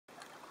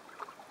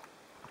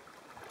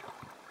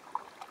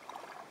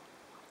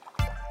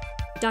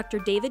Dr.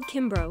 David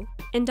Kimbrough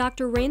and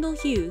Dr. Randall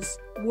Hughes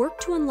work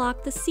to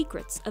unlock the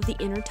secrets of the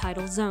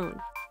intertidal zone,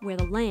 where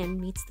the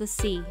land meets the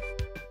sea.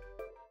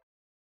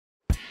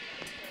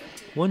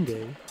 One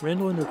day,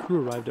 Randall and her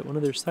crew arrived at one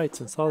of their sites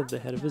and saw that they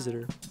had a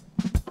visitor.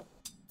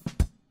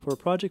 For a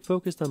project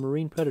focused on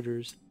marine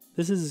predators,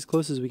 this is as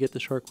close as we get to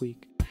Shark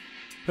Week.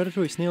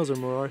 Predatory snails are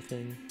more our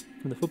thing,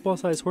 from the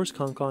football-sized horse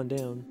conch on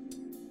down.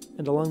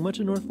 And along much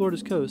of North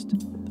Florida's coast,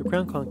 the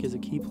crown conch is a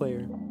key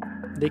player.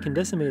 They can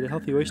decimate a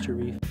healthy oyster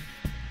reef.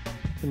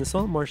 In the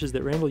salt marshes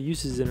that Randall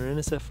uses in her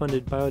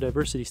NSF-funded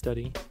biodiversity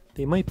study,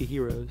 they might be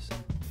heroes.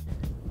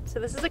 So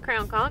this is a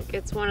crown conch.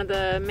 It's one of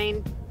the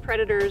main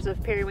predators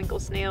of periwinkle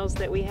snails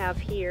that we have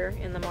here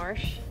in the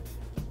marsh.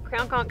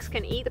 Crown conchs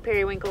can eat the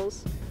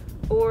periwinkles,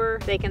 or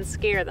they can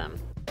scare them.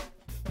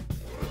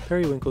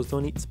 Periwinkles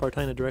don't eat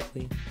Spartina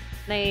directly.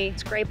 They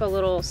scrape a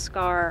little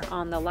scar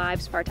on the live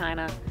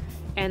Spartina,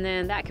 and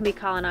then that can be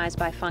colonized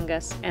by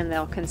fungus, and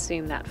they'll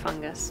consume that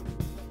fungus.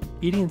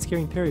 Eating and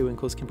scaring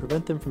periwinkles can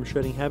prevent them from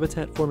shredding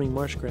habitat-forming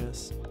marsh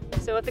grass.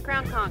 So if the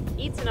crown conch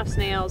eats enough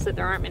snails that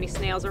there aren't many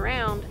snails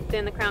around,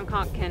 then the crown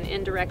conch can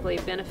indirectly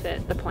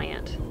benefit the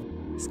plant.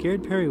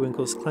 Scared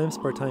periwinkles climb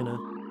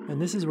Spartina, and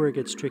this is where it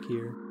gets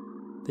trickier.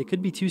 They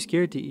could be too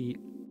scared to eat,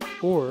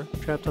 or,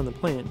 trapped on the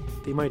plant,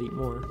 they might eat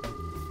more.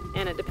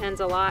 And it depends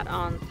a lot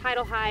on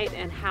tidal height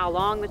and how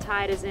long the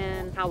tide is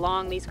in, how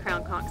long these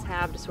crown conchs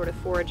have to sort of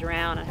forage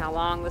around, and how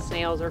long the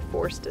snails are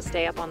forced to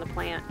stay up on the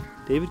plant.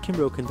 David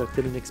Kimbrough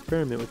conducted an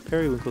experiment with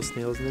periwinkle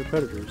snails and their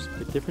predators,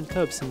 with different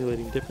tubs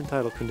simulating different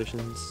tidal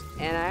conditions.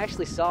 And I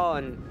actually saw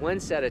on one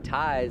set of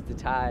tides, the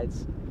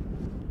tides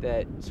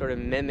that sort of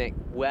mimic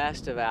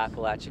west of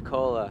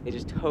Apalachicola, they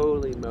just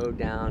totally mowed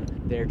down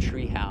their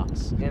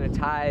treehouse. And the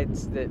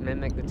tides that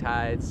mimic the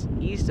tides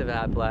east of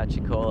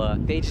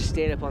Apalachicola, they just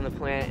stayed up on the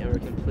plant and were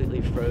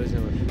completely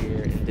frozen with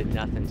fear and did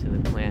nothing to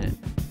the plant.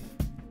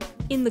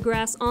 In the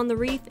Grass on the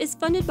Reef is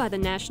funded by the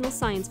National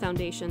Science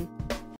Foundation.